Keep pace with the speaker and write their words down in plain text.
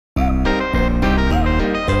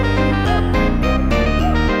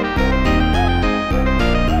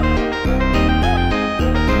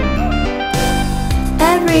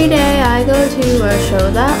a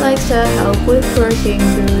show that likes to help with working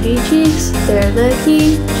booty cheeks. They're the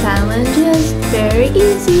key. Challenge is very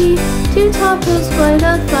easy. To top those flight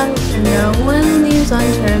of fun, and no one leaves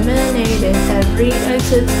unterminated. Every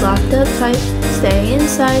exit's locked up tight. Stay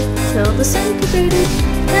inside till disintegrated.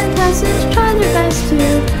 Contestants try their best to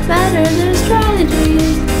better their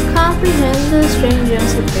strategies. Comprehend the strange and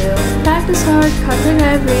surreal. Practice hard, cover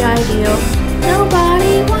every ideal.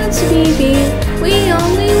 Nobody wants to be beat. We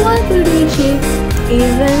only want booty cheeks.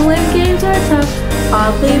 Even when games are tough,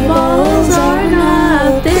 oddly balls are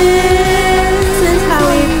not. This is how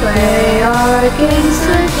we play our games,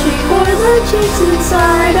 searching for the cheeks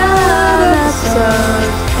inside of episodes.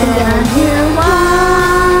 And I'm here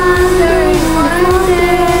wondering one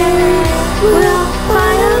day we'll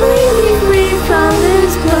finally be free from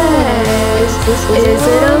this place. Is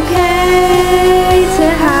it okay to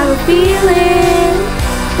have a feeling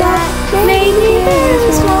that maybe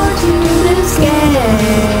there's more to this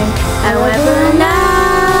game? However,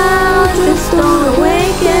 now just don't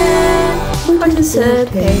awaken,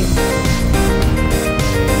 participate.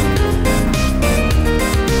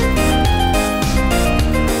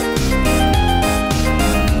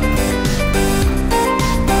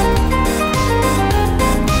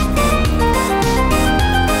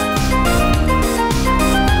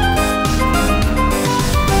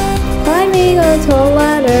 Climbing a tall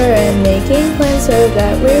ladder and making plans so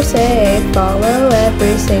that we're safe. Follow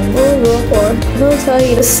every single rule, or he'll tell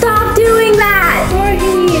you to stop doing that! Or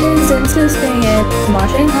he is insisting it,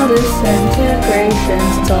 watching all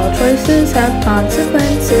disintegrations. All choices have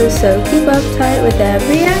consequences, so keep uptight with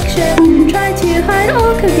every action. Try to hide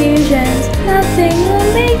all confusions, nothing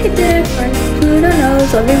will make a difference. Pluto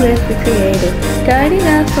knows every rift we created, guiding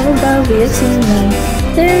us from above we have seen them.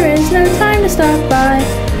 There is no time to stop by.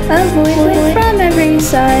 Avoid from every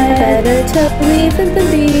side. Better to leave at the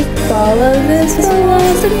beat. Follow this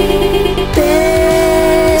philosophy.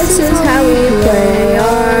 This is how we play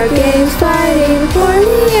our games, fighting for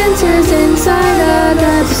the answers inside of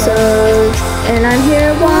episodes. And I'm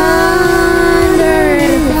here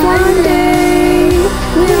wondering if one day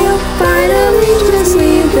we'll finally just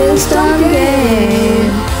leave this dumb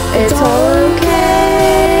game. It's all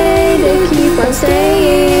okay to keep on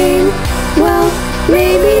staying. Well,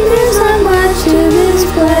 maybe there's not much to this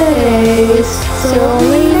place, so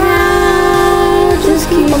only now, just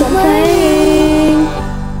keep on playing.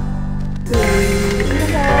 Through the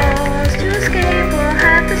walls to escape, we'll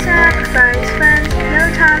have to sacrifice friends. No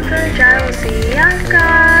time for jealousy, I've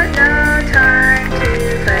got no time to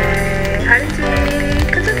play hide and seek,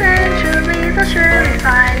 'cause eventually they'll surely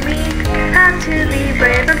find me. Have to be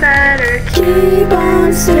brave or better, keep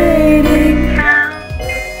on stating.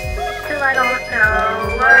 I don't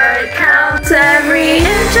know what counts. Every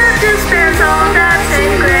inch of despair's all that's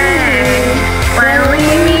in gray. When we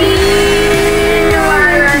meet, no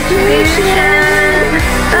retribution.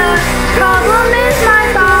 The problem is my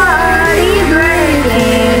body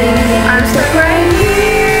breaking. I'm stuck right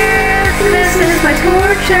here. This is my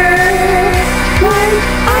torture. When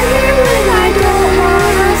I'm here when I don't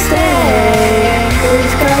wanna stay.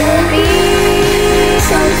 There's gonna be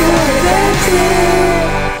some sort of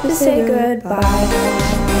exit to say goodbye.